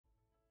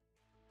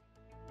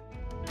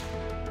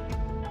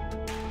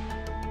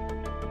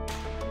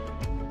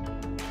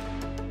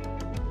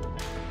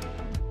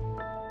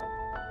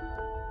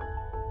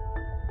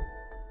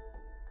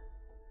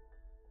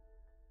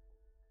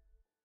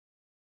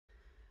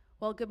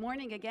Well, good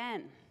morning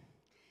again.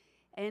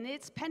 And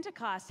it's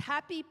Pentecost.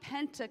 Happy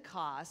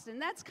Pentecost. And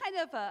that's kind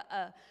of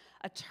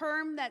a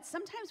term that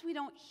sometimes we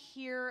don't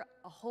hear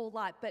a whole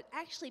lot, but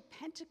actually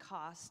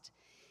Pentecost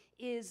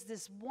is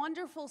this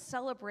wonderful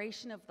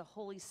celebration of the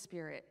Holy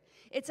Spirit.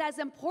 It's as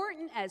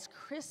important as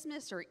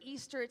Christmas or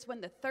Easter. It's when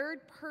the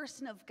third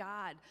person of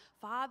God,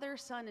 Father,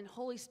 Son, and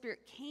Holy Spirit,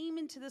 came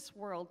into this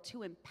world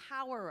to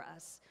empower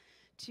us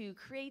to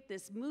create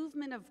this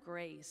movement of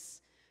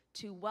grace,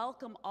 to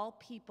welcome all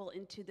people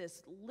into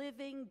this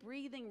living,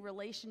 breathing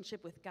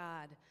relationship with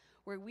God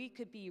where we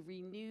could be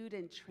renewed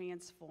and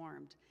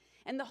transformed.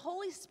 And the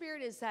Holy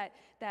Spirit is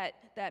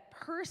that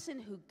person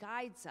who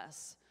guides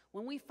us.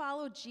 When we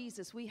follow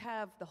Jesus, we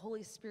have the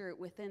Holy Spirit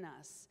within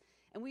us.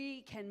 And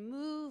we can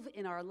move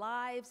in our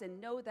lives and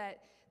know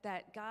that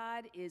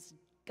God is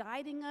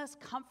guiding us,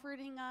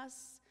 comforting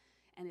us,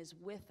 and is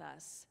with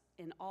us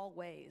in all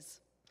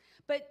ways.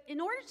 But in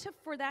order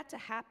for that to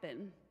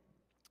happen,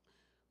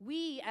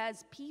 we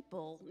as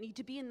people need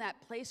to be in that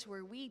place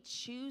where we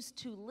choose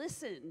to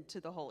listen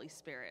to the Holy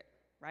Spirit,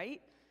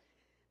 right?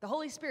 The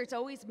Holy Spirit's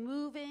always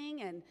moving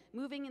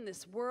in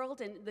this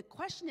world. And the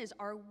question is,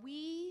 are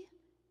we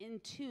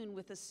in tune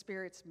with the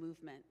Spirit's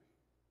movement?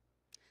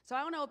 So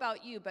I don't know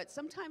about you, but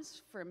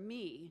sometimes for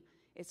me,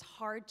 it's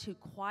hard to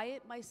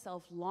quiet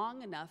myself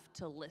long enough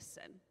to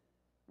listen,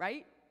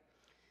 right?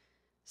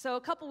 So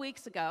a couple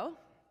weeks ago,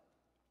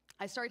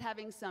 I started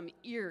having some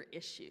ear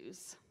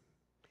issues.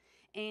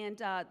 And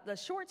the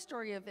short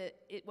story of it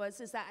was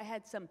that I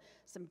had some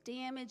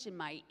damage in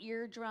my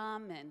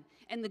eardrum,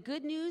 and the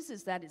good news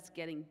is that it's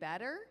getting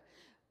better,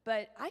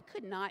 but I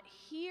could not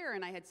hear,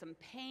 and I had some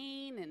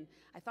pain, and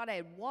I thought I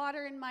had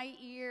water in my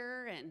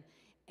ear,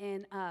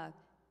 and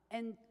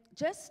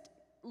just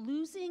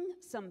losing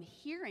some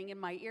hearing in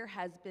my ear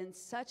has been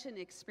such an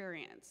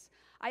experience.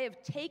 I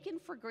have taken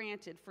for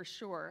granted, for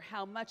sure,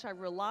 how much I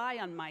rely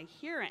on my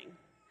hearing.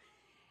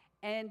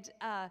 And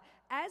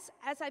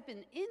as I've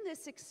been in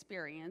this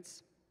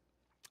experience,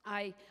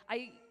 I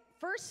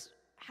first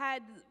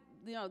had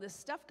this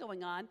stuff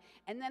going on,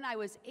 and then I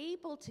was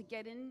able to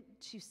get in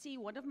to see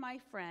one of my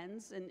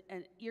friends,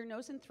 an ear,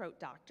 nose, and throat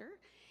doctor.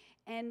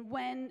 And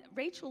when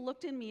Rachel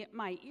looked in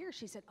my ear,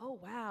 she said, "Oh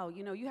wow,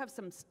 you have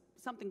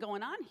something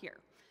going on here."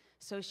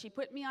 So she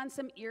put me on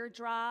some ear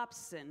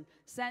drops and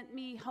sent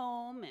me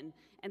home,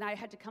 and I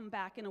had to come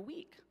back in a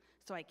week.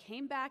 So I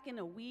came back in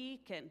a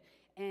week,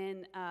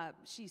 and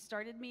she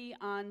started me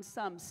on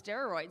some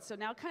steroids. So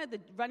now kind of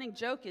the running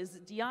joke is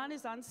Dion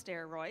is on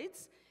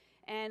steroids,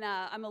 and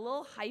I'm a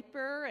little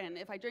hyper, and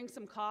if I drink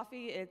some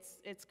coffee,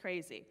 it's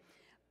crazy.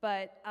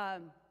 But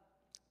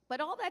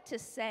all that to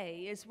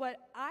say is what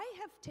I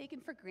have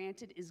taken for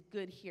granted is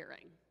good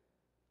hearing.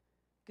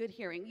 Good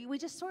hearing. We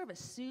just sort of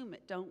assume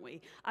it, don't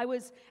we? I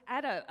was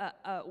at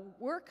a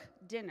work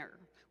dinner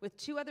with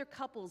two other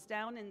couples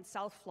down in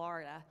South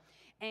Florida,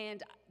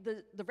 and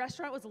the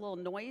restaurant was a little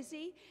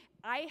noisy.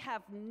 I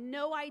have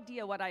no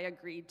idea what I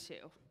agreed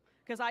to,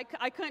 because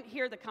I couldn't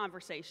hear the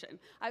conversation.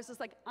 I was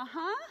just like,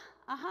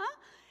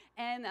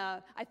 and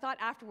I thought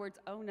afterwards,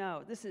 oh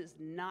no, this is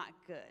not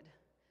good.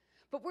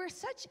 But we're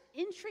such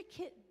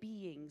intricate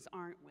beings,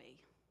 aren't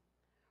we?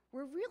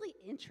 We're really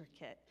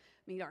intricate.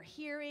 I mean, our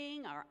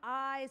hearing, our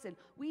eyes, and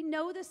we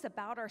know this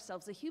about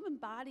ourselves. The human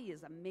body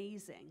is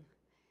amazing.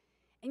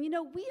 And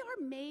we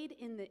are made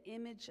in the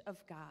image of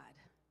God.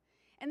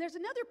 And there's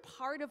another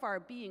part of our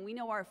being. We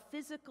know our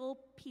physical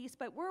piece,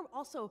 but we're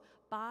also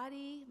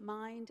body,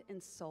 mind,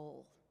 and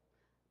soul.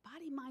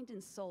 Body, mind,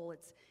 and soul.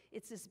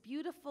 It's this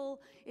beautiful,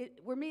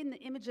 we're made in the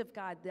image of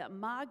God, the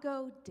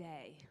Imago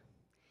Dei.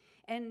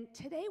 And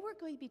today we're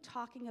going to be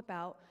talking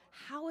about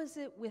how is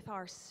it with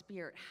our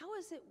spirit? How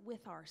is it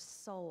with our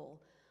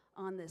soul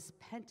on this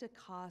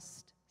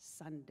Pentecost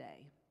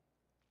Sunday?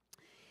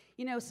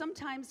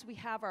 Sometimes we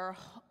have our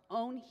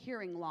own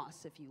hearing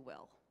loss, if you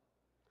will.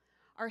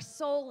 Our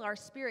soul, our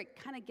spirit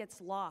kind of gets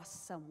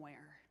lost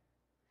somewhere.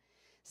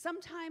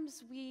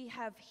 Sometimes we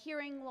have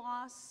hearing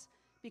loss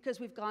because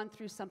we've gone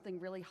through something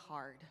really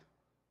hard.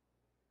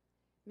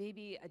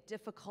 Maybe a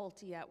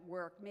difficulty at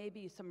work,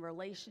 maybe some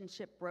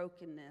relationship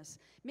brokenness,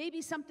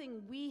 maybe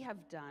something we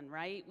have done,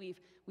 right?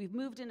 We've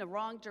moved in a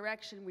wrong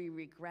direction, we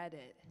regret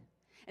it.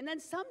 And then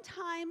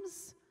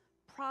sometimes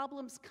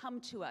problems come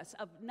to us,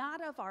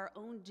 not of our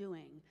own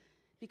doing,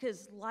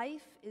 because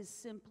life is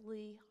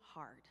simply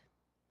hard.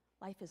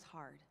 Life is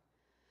hard.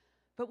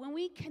 But when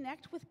we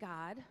connect with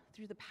God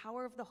through the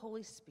power of the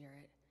Holy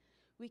Spirit,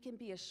 we can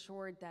be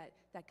assured that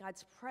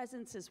God's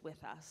presence is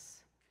with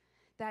us,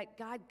 that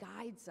God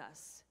guides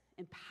us,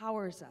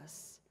 empowers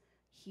us,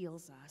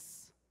 heals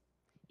us,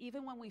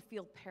 even when we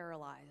feel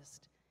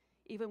paralyzed,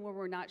 even when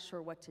we're not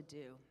sure what to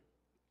do.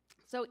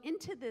 So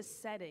into this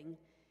setting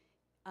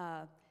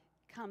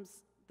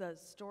comes the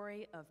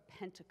story of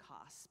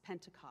Pentecost.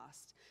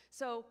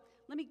 So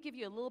let me give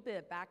you a little bit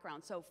of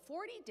background. So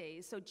 40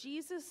 days, so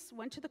Jesus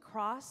went to the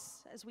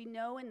cross, as we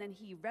know, and then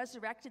he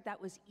resurrected.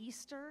 That was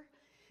Easter.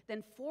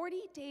 Then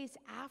 40 days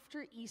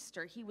after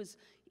Easter, he was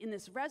in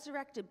this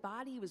resurrected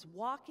body. He was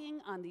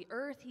walking on the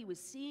earth. He was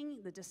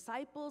seeing the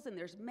disciples, and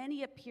there's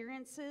many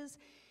appearances.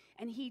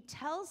 And he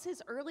tells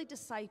his early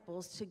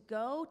disciples to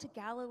go to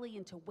Galilee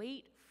and to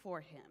wait for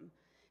him.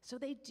 So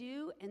they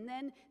do, and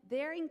then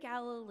there in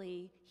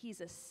Galilee,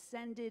 he's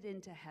ascended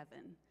into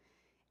heaven.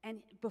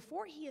 And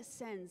before he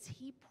ascends,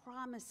 he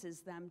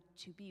promises them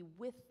to be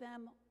with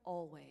them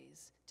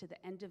always to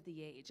the end of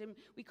the age. And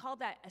we call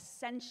that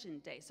Ascension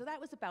Day. So that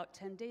was about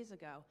 10 days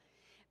ago.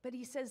 But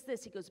he says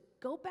this, he goes,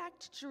 go back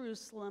to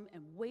Jerusalem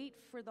and wait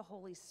for the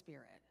Holy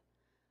Spirit.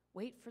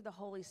 Wait for the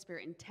Holy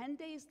Spirit. And 10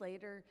 days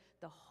later,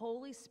 the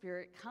Holy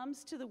Spirit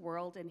comes to the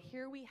world, and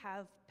here we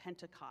have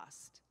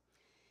Pentecost.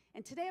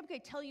 And today I'm going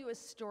to tell you a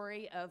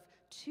story of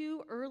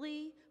two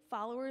early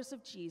followers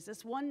of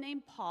Jesus, one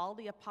named Paul,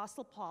 the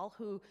Apostle Paul,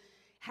 who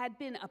had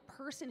been a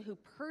person who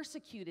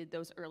persecuted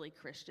those early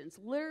Christians,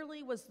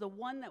 literally was the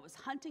one that was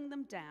hunting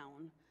them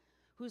down,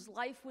 whose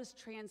life was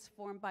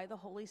transformed by the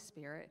Holy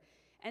Spirit,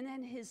 and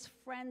then his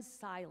friend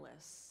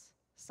Silas,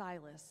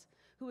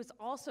 who was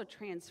also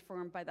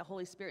transformed by the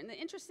Holy Spirit. And the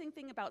interesting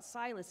thing about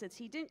Silas is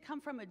he didn't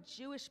come from a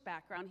Jewish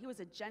background, he was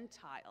a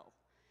Gentile.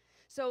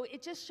 So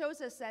it just shows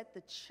us that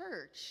the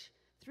church,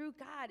 through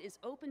God, is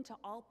open to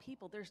all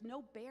people. There's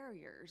no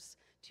barriers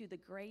to the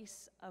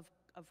grace of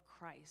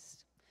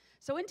Christ.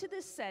 So into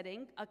this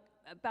setting,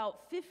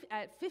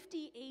 at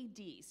 50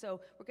 AD, so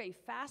we're going to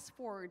fast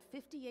forward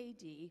 50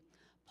 AD,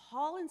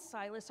 Paul and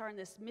Silas are on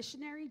this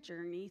missionary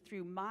journey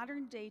through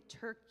modern-day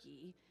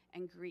Turkey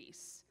and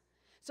Greece.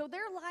 So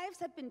their lives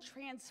have been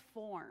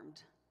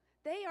transformed.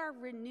 They are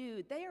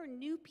renewed. They are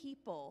new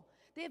people.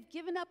 They have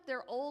given up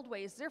their old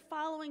ways. They're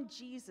following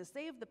Jesus.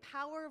 They have the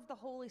power of the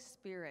Holy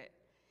Spirit.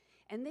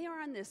 And they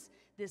are on this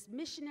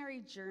missionary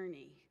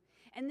journey.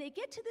 And they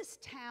get to this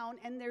town,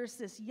 and there's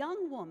this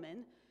young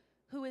woman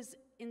who is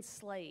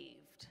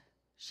enslaved.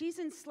 She's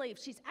enslaved.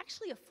 She's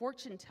actually a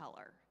fortune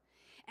teller.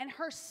 And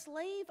her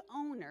slave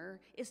owner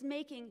is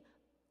making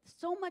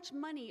so much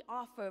money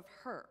off of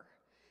her.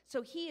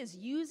 So he is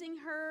using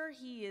her,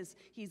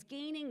 he's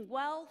gaining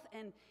wealth,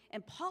 and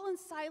Paul and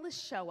Silas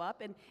show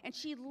up, and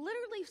she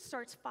literally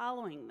starts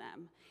following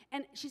them.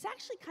 And she's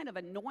actually kind of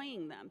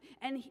annoying them.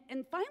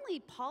 And finally,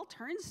 Paul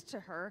turns to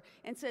her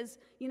and says,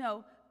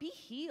 be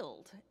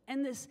healed.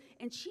 And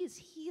she is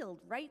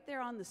healed right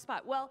there on the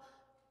spot. Well,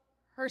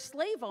 her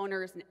slave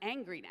owner is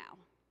angry now.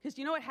 Because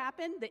you know what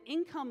happened? The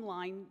income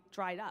line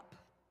dried up.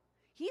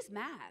 He's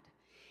mad.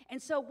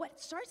 And so what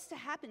starts to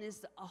happen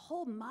is a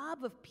whole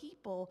mob of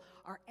people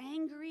are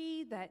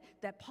angry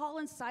that Paul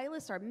and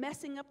Silas are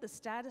messing up the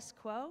status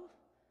quo.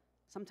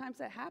 Sometimes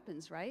that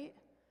happens, right?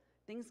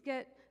 Things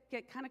get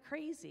kind of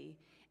crazy.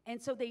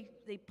 And so they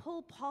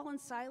pull Paul and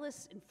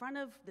Silas in front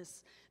of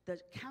the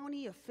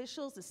county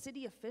officials, the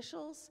city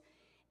officials,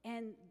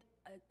 and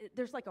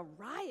there's like a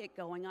riot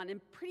going on. And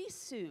pretty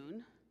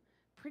soon,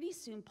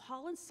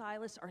 Paul and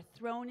Silas are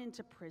thrown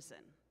into prison.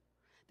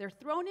 They're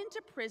thrown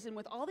into prison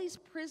with all these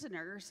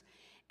prisoners,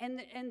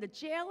 and the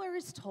jailer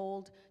is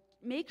told,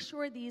 make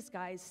sure these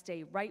guys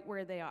stay right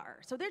where they are.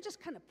 So they're just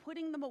kind of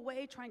putting them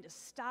away, trying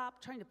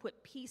to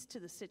put peace to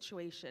the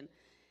situation.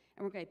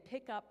 And we're going to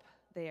pick up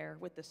there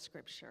with the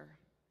scripture.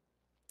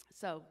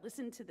 So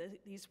listen to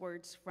these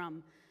words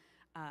from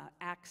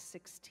Acts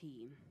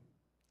 16.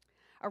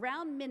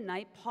 Around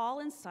midnight, Paul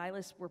and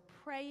Silas were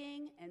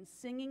praying and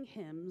singing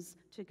hymns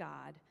to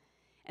God,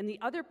 and the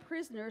other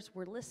prisoners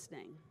were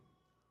listening.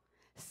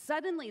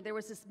 Suddenly, there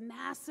was this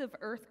massive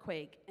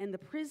earthquake, and the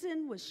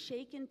prison was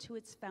shaken to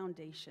its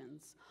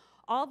foundations.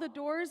 All the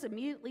doors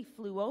immediately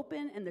flew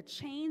open, and the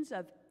chains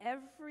of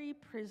every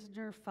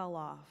prisoner fell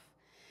off.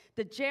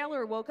 The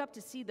jailer woke up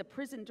to see the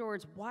prison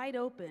doors wide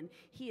open.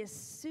 He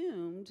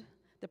assumed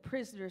the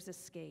prisoners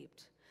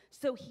escaped.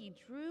 So he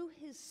drew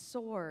his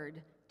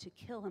sword to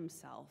kill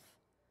himself.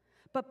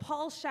 But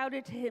Paul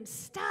shouted to him,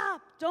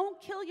 "Stop! Don't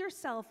kill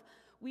yourself.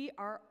 We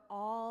are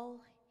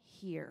all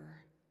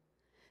here."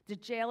 The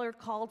jailer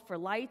called for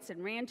lights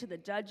and ran to the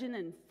dungeon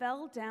and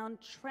fell down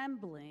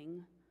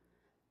trembling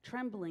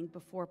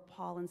before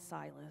Paul and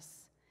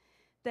Silas.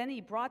 Then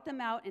he brought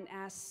them out and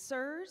asked,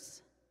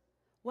 "Sirs,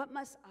 what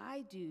must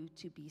I do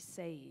to be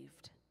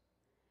saved?"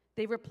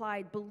 They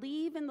replied,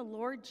 "Believe in the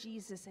Lord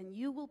Jesus and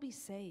you will be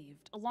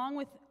saved, along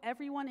with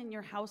everyone in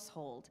your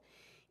household."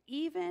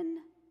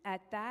 Even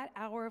at that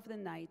hour of the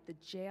night, the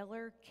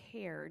jailer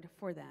cared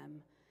for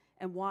them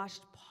and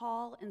washed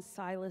Paul and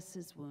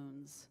Silas's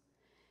wounds.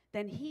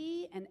 Then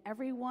he and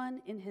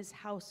everyone in his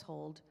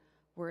household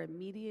were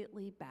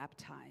immediately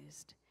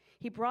baptized.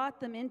 He brought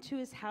them into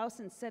his house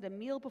and set a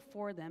meal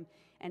before them,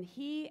 and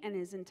he and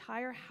his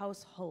entire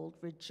household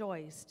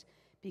rejoiced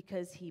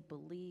because he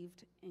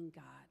believed in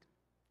God.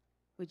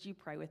 Would you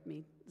pray with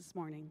me this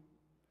morning?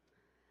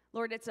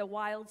 Lord, it's a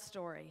wild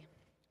story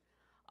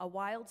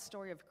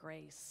of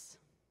grace.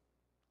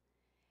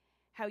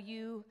 How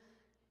you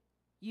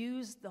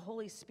used the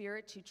Holy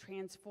Spirit to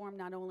transform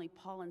not only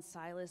Paul and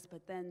Silas,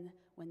 but then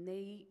when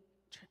they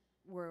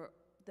were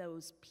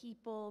those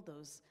people,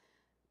 those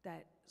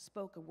that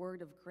spoke a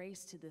word of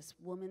grace to this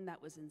woman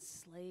that was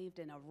enslaved,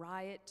 and a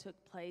riot took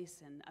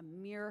place, and a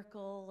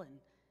miracle,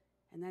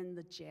 and then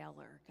the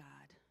jailer, God.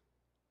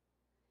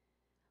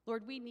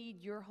 Lord, we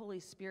need your Holy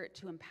Spirit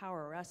to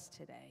empower us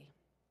today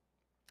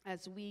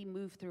as we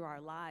move through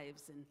our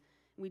lives and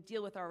we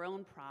deal with our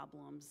own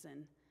problems,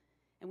 and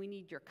we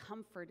need your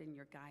comfort and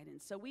your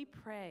guidance. So we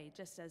pray,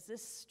 just as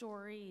this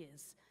story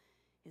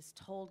is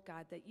told,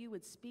 God, that you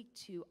would speak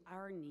to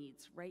our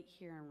needs right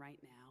here and right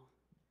now.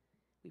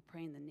 We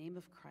pray in the name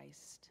of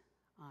Christ.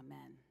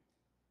 Amen.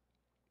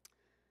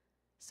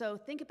 So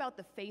think about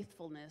the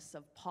faithfulness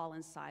of Paul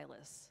and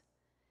Silas.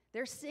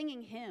 They're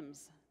singing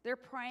hymns. They're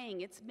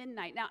praying. It's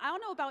midnight. Now, I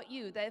don't know about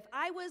you, that if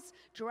I was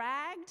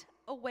dragged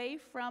away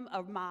from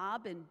a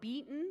mob and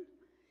beaten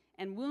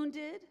and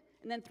wounded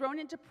and then thrown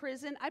into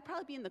prison, I'd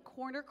probably be in the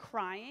corner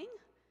crying,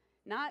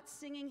 not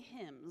singing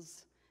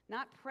hymns,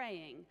 not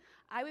praying.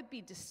 I would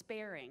be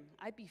despairing.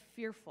 I'd be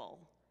fearful.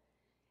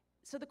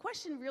 So the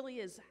question really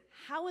is,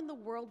 how in the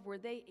world were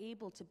they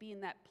able to be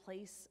in that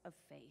place of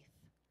faith?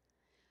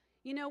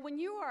 You know, when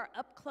you are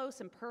up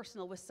close and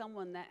personal with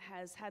someone that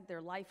has had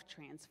their life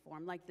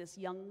transformed, like this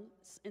young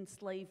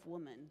enslaved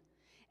woman,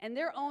 and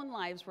their own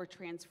lives were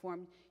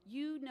transformed,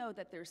 you know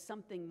that there's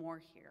something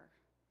more here.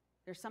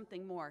 There's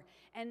something more.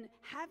 And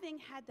having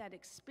had that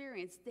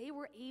experience, they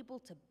were able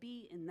to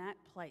be in that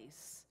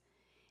place.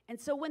 And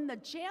so when the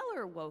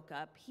jailer woke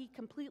up, he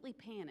completely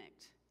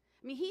panicked.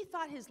 I mean, he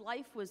thought his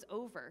life was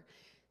over.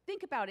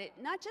 Think about it.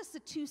 Not just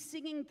the two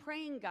singing,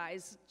 praying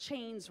guys'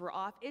 chains were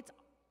off. It's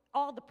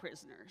all the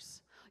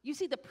prisoners. You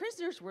see, the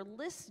prisoners were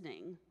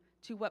listening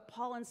to what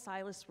Paul and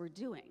Silas were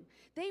doing.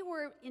 They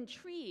were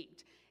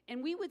intrigued.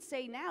 And we would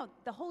say now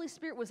the Holy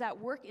Spirit was at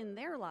work in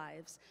their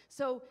lives.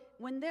 So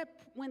when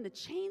the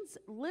chains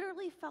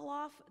literally fell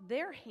off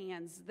their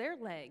hands, their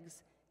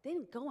legs, they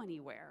didn't go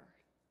anywhere.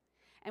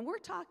 And we're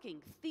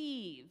talking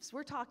thieves,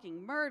 we're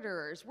talking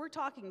murderers, we're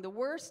talking the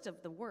worst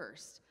of the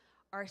worst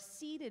are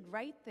seated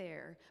right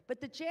there. But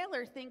the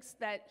jailer thinks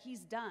that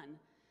he's done.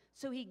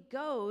 So he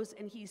goes,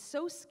 and he's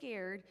so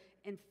scared,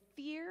 and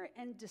fear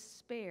and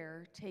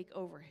despair take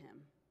over him.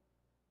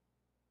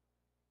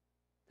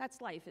 That's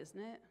life, isn't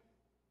it?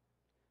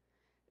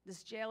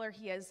 This jailer,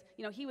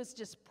 he was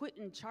just put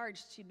in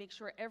charge to make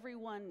sure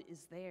everyone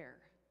is there.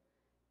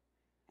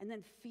 And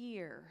then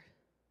fear,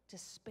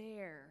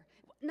 despair,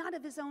 not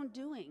of his own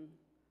doing.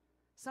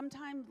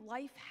 Sometimes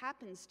life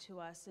happens to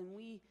us, and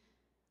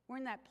we're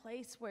in that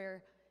place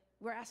where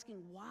we're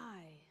asking,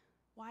 why?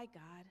 Why,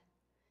 God?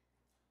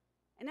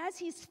 And as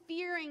he's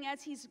fearing,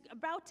 as he's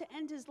about to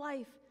end his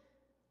life,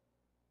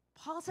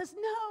 Paul says,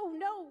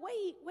 no,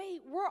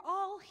 wait, we're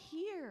all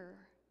here.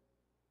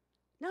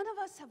 None of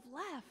us have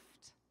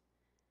left.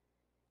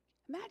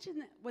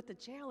 Imagine what the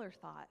jailer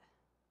thought.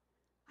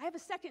 I have a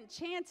second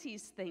chance,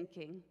 he's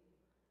thinking.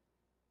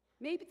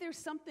 Maybe there's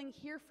something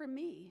here for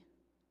me.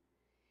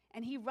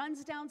 And he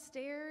runs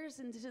downstairs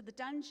into the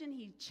dungeon,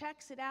 he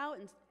checks it out,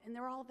 and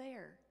they're all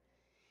there.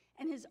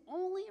 And his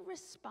only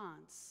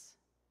response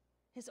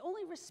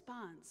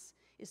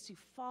is to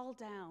fall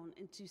down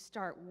and to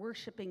start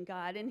worshiping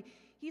God. And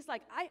he's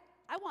like, I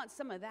want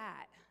some of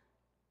that.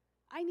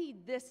 I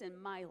need this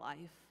in my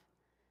life.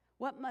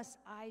 What must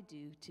I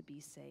do to be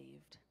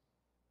saved?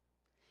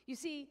 You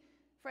see,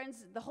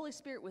 friends, the Holy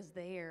Spirit was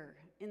there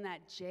in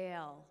that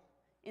jail,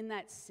 in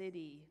that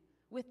city,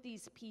 with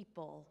these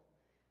people.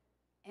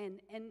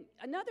 And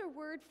another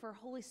word for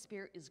Holy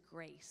Spirit is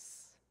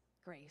grace.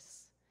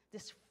 Grace.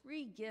 This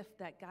free gift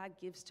that God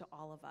gives to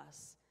all of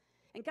us.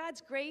 And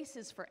God's grace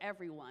is for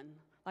everyone,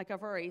 like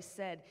I've already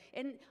said.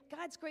 And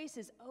God's grace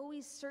is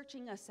always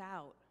searching us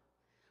out.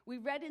 We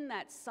read in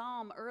that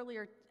psalm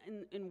earlier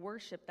in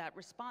worship, that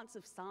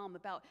responsive psalm,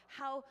 about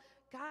how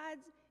God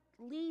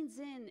leans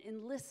in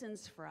and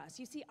listens for us.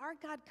 You see, our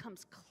God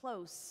comes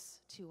close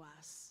to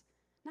us,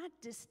 not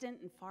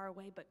distant and far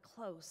away, but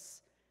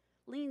close,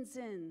 leans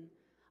in,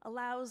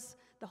 allows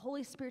the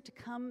Holy Spirit to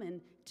come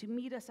and to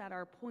meet us at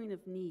our point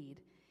of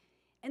need.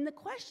 And the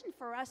question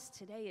for us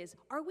today is,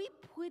 are we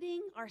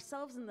putting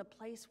ourselves in the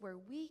place where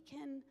we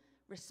can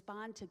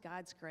respond to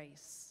God's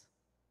grace?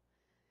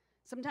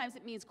 Sometimes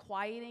it means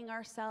quieting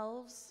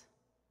ourselves.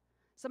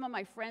 Some of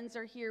my friends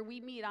are here. We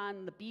meet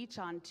on the beach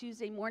on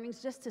Tuesday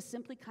mornings just to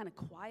simply kind of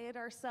quiet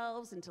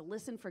ourselves and to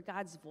listen for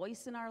God's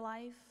voice in our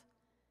life.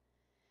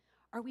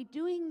 Are we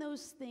doing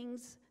those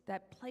things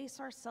that place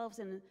ourselves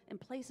in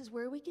places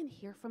where we can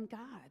hear from God?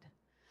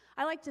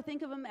 I like to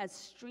think of them as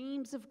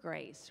streams of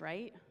grace,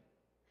 right?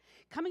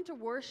 Coming to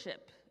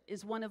worship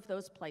is one of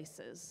those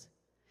places.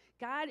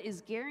 God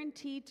is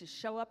guaranteed to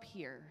show up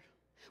here.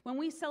 When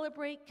we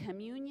celebrate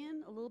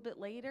communion a little bit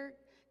later,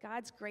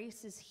 God's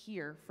grace is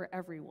here for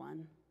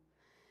everyone.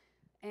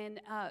 And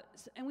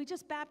we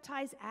just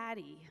baptized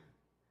Addie.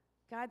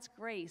 God's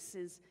grace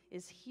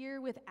is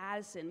here with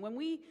Addison. When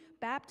we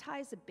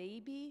baptize a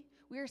baby,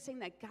 we are saying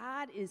that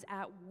God is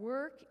at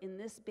work in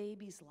this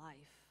baby's life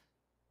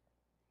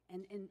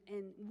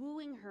and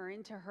wooing her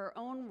into her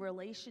own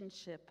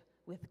relationship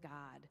with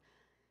God.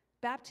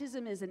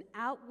 Baptism is an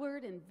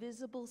outward and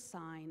visible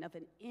sign of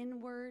an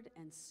inward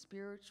and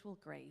spiritual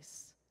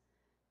grace.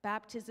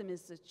 Baptism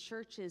is the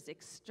church's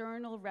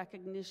external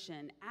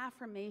recognition,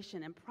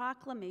 affirmation, and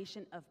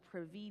proclamation of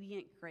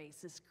prevenient grace,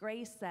 this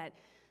grace that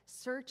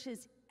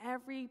searches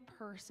every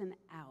person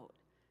out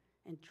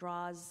and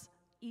draws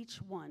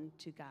each one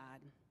to God.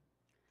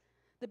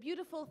 The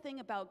beautiful thing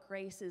about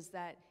grace is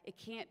that it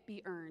can't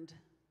be earned.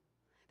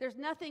 There's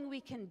nothing we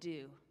can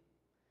do.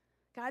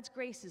 God's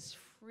grace is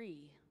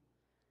free,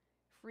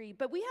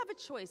 but we have a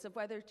choice of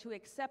whether to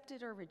accept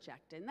it or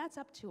reject it, and that's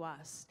up to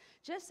us.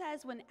 Just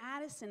as when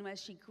Addison,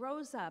 as she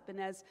grows up and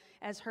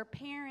as her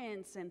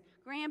parents and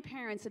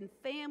grandparents and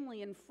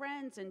family and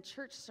friends and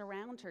church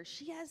surround her,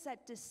 she has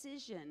that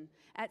decision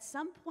at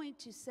some point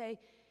to say,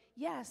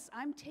 yes,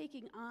 I'm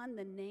taking on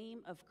the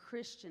name of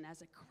Christian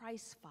as a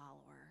Christ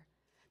follower.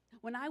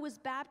 When I was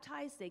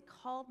baptized, they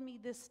called me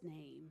this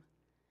name.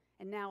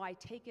 And now I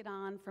take it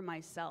on for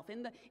myself.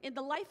 In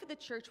the life of the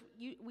church,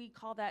 we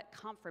call that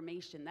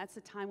confirmation. That's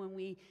the time when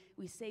we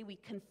say we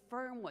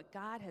confirm what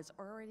God has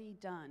already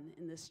done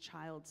in this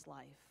child's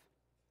life.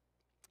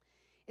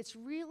 It's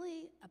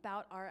really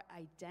about our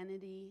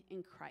identity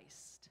in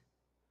Christ.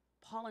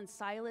 Paul and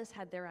Silas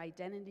had their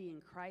identity in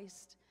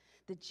Christ.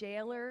 The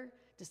jailer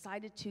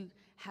decided to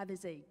have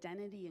his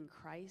identity in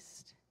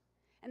Christ.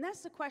 And that's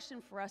the question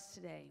for us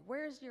today.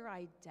 Where's your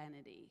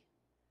identity?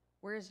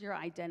 Where's your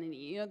identity?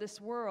 You know,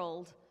 this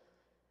world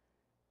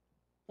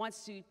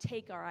wants to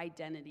take our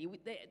identity.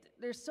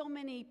 There's so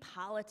many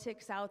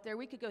politics out there.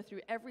 We could go through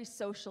every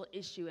social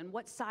issue, and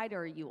what side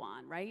are you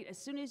on, right? As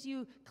soon as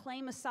you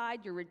claim a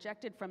side, you're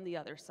rejected from the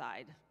other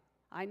side.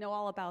 I know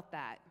all about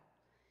that.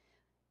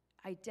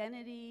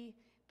 Identity,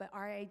 but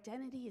our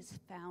identity is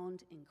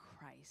found in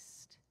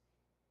Christ,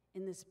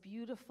 in this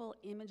beautiful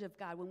image of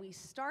God. When we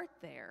start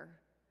there,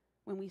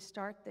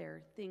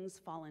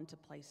 things fall into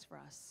place for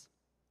us.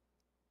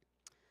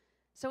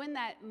 So in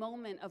that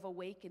moment of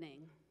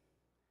awakening,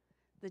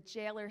 the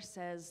jailer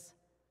says,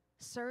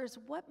 "Sirs,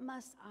 what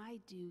must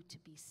I do to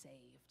be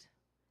saved?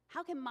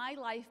 How can my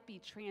life be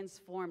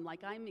transformed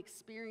like I'm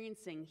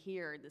experiencing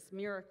here, this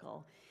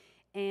miracle?"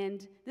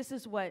 And this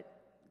is what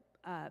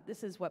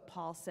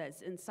Paul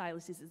says in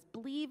Silas. He says,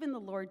 "Believe in the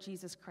Lord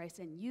Jesus Christ,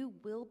 and you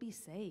will be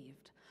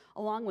saved,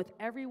 along with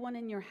everyone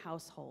in your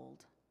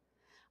household."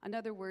 In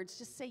other words,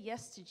 just say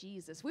yes to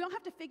Jesus. We don't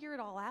have to figure it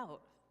all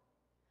out.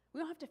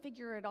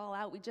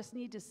 We just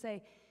need to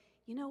say,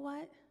 you know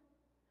what?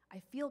 I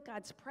feel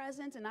God's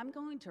presence, and I'm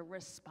going to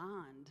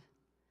respond.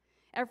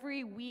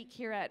 Every week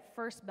here at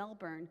First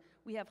Melbourne,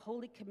 we have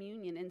Holy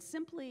Communion, and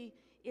simply,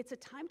 it's a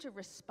time to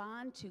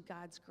respond to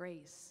God's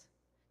grace,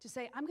 to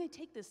say, I'm going to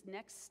take this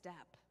next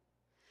step.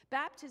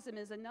 Baptism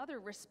is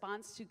another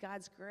response to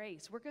God's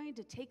grace. We're going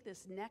to take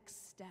this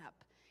next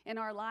step in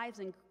our lives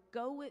and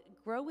grow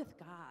with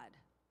God.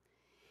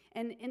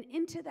 And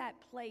into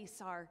that place,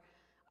 our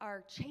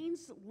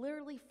chains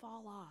literally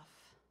fall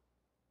off.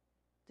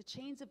 The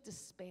chains of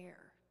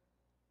despair,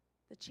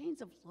 the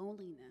chains of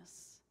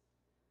loneliness,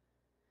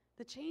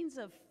 the chains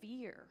of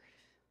fear,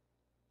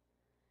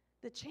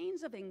 the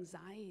chains of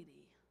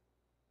anxiety,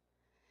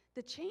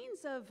 the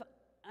chains of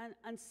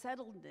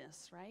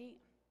unsettledness, right?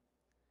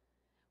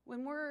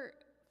 When we're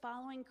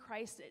following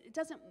Christ, it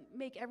doesn't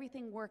make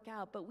everything work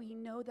out, but we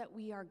know that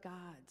we are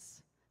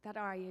God's, that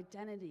our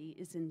identity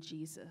is in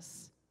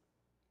Jesus.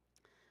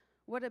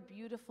 What a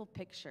beautiful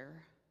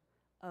picture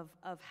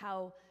of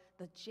how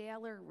the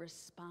jailer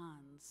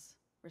responds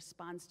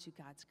to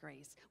God's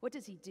grace. What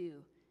does he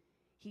do?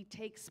 He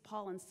takes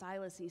Paul and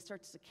Silas and he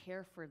starts to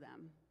care for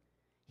them.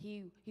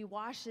 He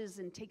washes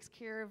and takes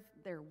care of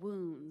their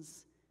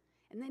wounds.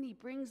 And then he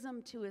brings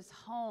them to his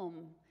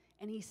home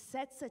and he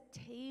sets a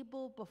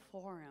table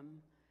before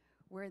him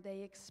where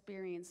they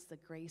experience the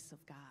grace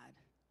of God.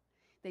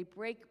 They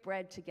break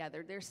bread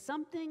together. There's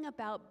something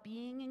about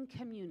being in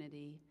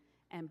community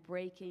and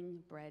breaking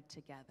bread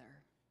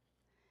together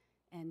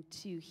and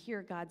to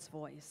hear God's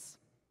voice.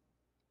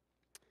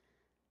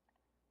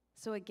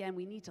 So again,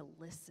 we need to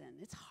listen.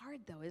 It's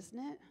hard though, isn't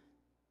it?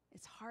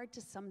 It's hard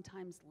to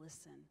sometimes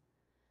listen.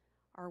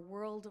 Our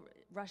world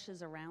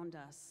rushes around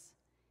us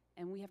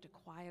and we have to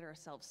quiet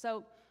ourselves.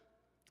 So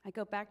I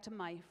go back to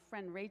my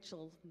friend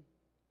Rachel,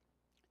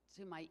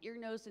 to my ear,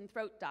 nose, and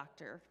throat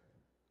doctor.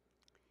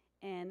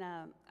 And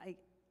I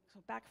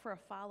go back for a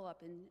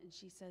follow-up, and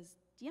she says,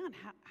 "Dion,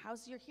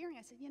 how's your hearing?"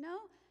 I said, I don't know.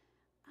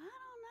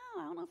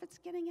 I don't know if it's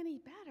getting any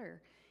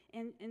better.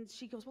 And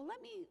she goes, "Well,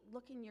 let me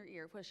look in your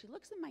ear." Well, she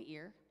looks in my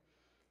ear,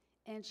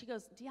 and she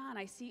goes, "Dion,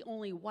 I see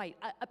only white."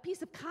 A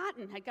piece of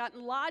cotton had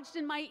gotten lodged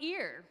in my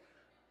ear.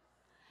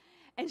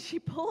 And she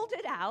pulled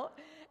it out,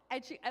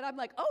 and I'm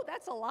like, "Oh,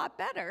 that's a lot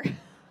better."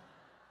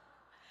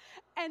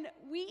 And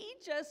we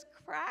just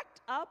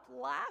cracked up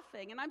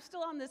laughing. And I'm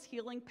still on this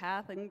healing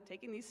path and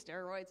taking these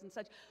steroids and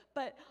such.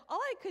 But all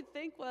I could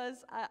think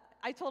was,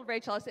 I told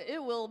Rachel, I said,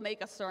 it will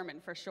make a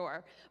sermon for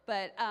sure.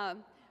 But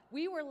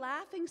we were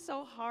laughing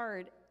so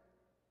hard.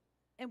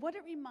 And what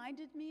it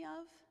reminded me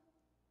of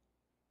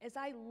is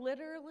I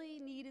literally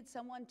needed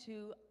someone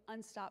to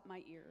unstop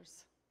my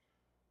ears.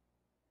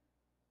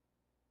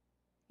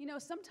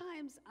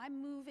 Sometimes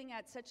I'm moving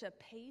at such a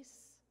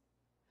pace,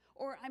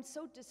 or I'm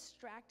so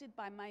distracted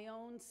by my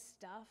own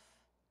stuff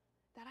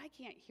that I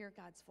can't hear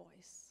God's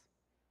voice.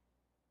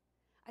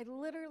 I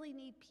literally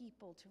need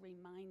people to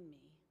remind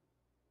me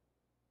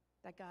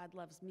that God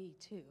loves me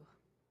too.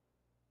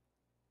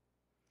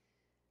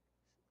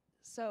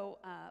 So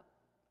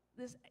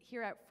this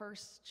here at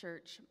First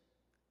Church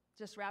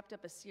just wrapped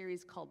up a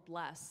series called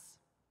Bless.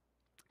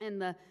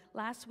 And the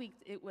last week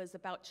it was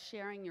about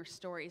sharing your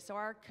story. So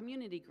our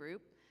community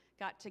group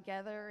got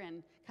together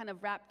and kind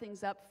of wrapped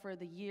things up for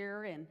the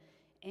year,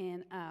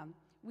 and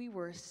we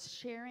were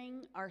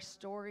sharing our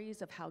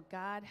stories of how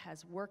God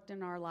has worked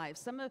in our lives.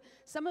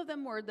 Some of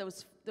them were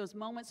those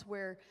moments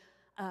where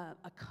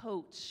a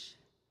coach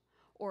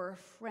or a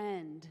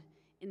friend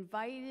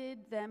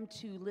invited them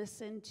to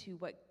listen to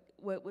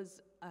what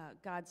was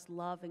God's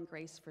love and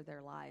grace for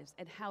their lives,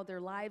 and how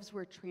their lives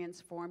were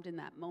transformed in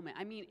that moment.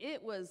 I mean,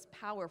 it was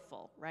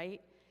powerful,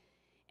 right?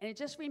 And it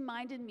just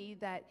reminded me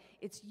that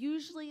it's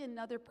usually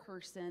another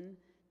person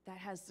that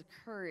has the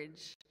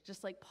courage,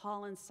 just like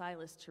Paul and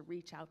Silas, to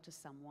reach out to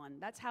someone.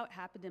 That's how it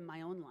happened in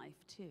my own life,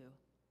 too.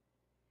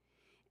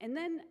 And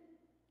then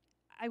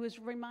I was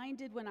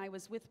reminded when I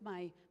was with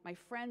my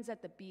friends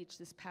at the beach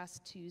this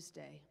past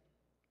Tuesday.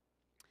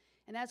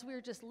 And as we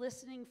were just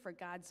listening for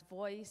God's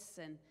voice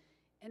and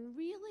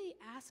really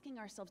asking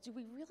ourselves, do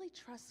we really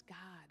trust God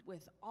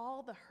with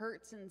all the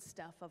hurts and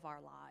stuff of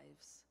our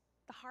lives?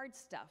 The hard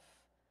stuff,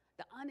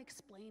 the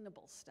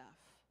unexplainable stuff.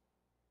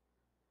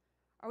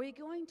 Are we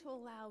going to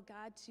allow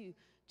God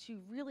to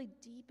really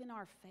deepen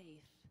our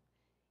faith,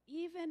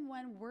 even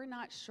when we're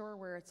not sure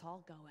where it's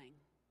all going?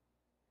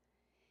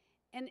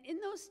 And in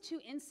those two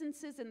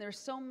instances, and there's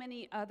so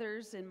many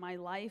others in my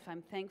life,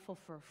 I'm thankful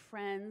for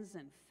friends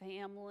and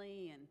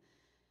family,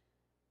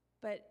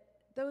 but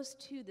those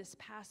two this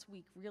past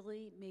week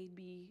really made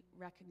me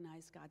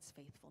recognize God's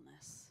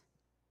faithfulness.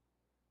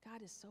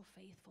 God is so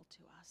faithful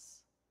to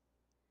us.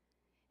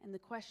 And the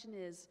question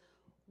is,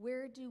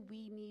 where do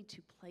we need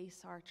to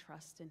place our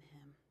trust in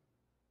him?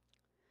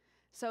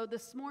 So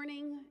this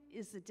morning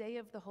is the day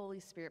of the Holy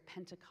Spirit,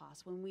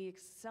 Pentecost, when we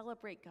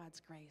celebrate God's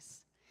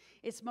grace.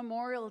 It's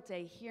Memorial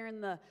Day here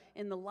in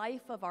the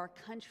life of our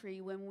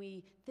country, when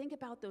we think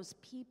about those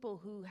people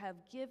who have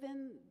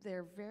given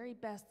their very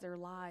best, their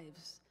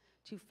lives,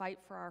 to fight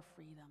for our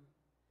freedom.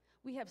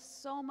 We have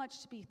so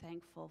much to be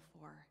thankful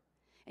for,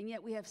 and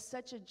yet we have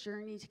such a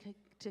journey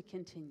to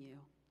continue.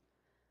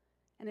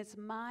 And it's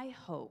my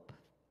hope,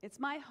 it's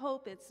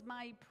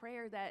my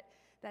prayer that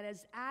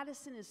as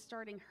Addison is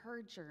starting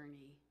her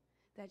journey,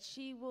 that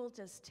she will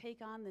just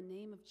take on the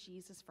name of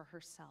Jesus for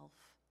herself,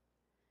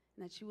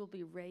 and that she will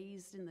be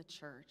raised in the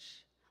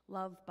church,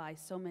 loved by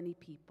so many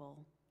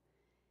people.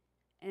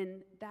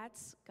 And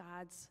that's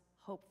God's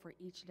hope for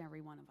each and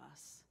every one of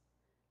us,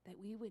 that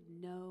we would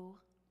know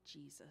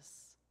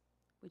Jesus.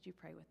 Would you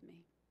pray with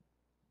me?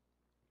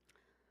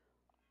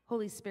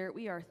 Holy Spirit,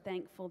 we are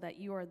thankful that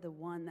you are the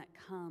one that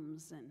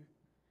comes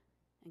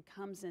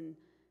and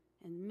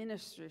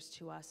ministers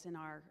to us in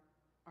our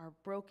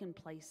broken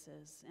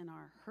places, in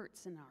our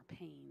hurts and our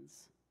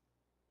pains.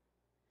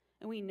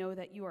 And we know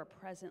that you are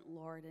present,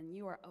 Lord, and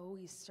you are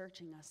always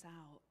searching us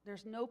out.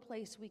 There's no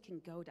place we can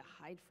go to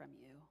hide from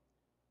you.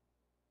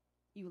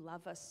 You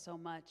love us so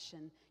much,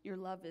 and your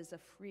love is a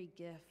free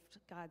gift,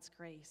 God's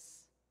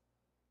grace.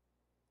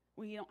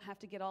 We don't have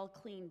to get all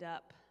cleaned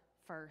up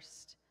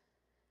first.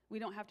 We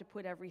don't have to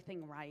put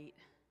everything right.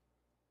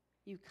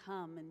 You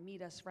come and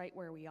meet us right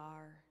where we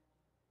are.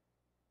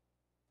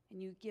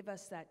 And you give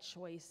us that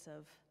choice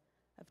of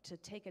to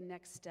take a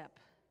next step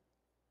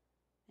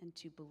and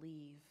to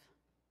believe.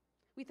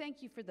 We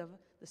thank you for the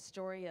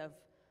story of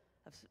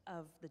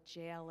the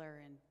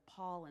jailer and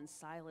Paul and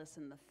Silas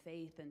and the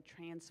faith and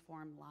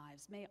transformed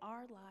lives. May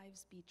our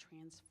lives be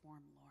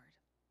transformed, Lord.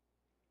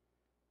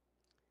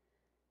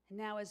 And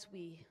now as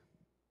we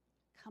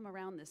come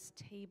around this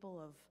table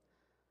of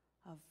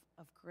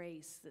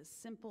grace, this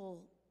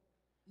simple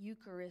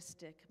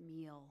Eucharistic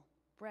meal,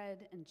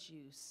 bread and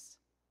juice,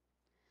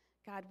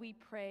 God, we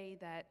pray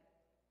that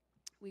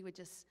we would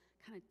just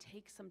kind of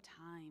take some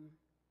time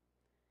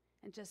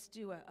and just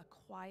do a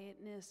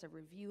quietness, a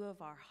review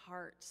of our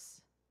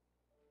hearts.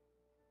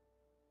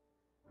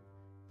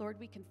 Lord,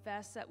 we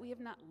confess that we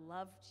have not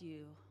loved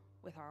you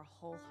with our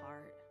whole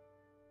heart.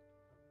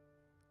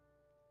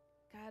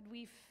 God,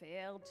 we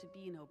failed to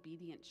be an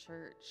obedient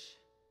church.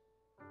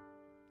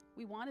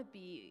 We want to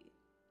be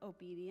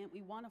obedient.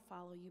 We want to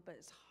follow you, but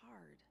it's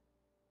hard.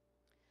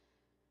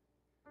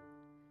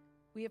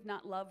 We have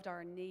not loved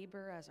our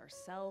neighbor as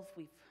ourselves.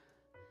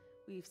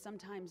 We've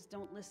sometimes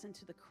don't listen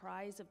to the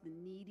cries of the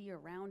needy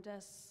around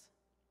us.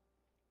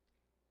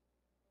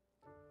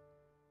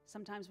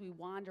 Sometimes we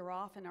wander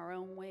off in our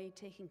own way,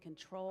 taking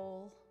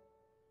control.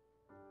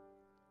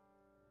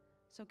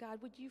 So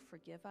God, would you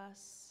forgive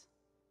us?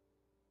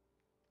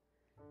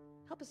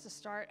 Help us to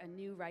start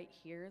anew right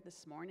here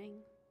this morning,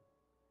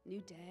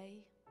 new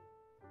day.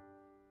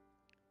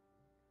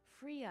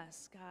 Free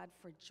us, God,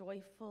 for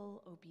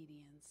joyful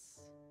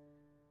obedience.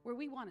 where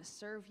we want to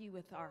serve you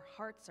with our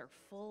hearts are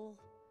full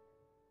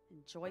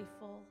and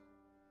joyful.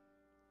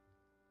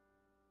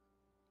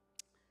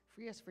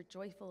 Free us for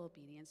joyful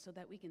obedience so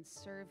that we can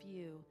serve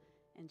you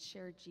and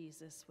share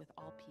Jesus with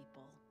all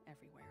people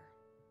everywhere.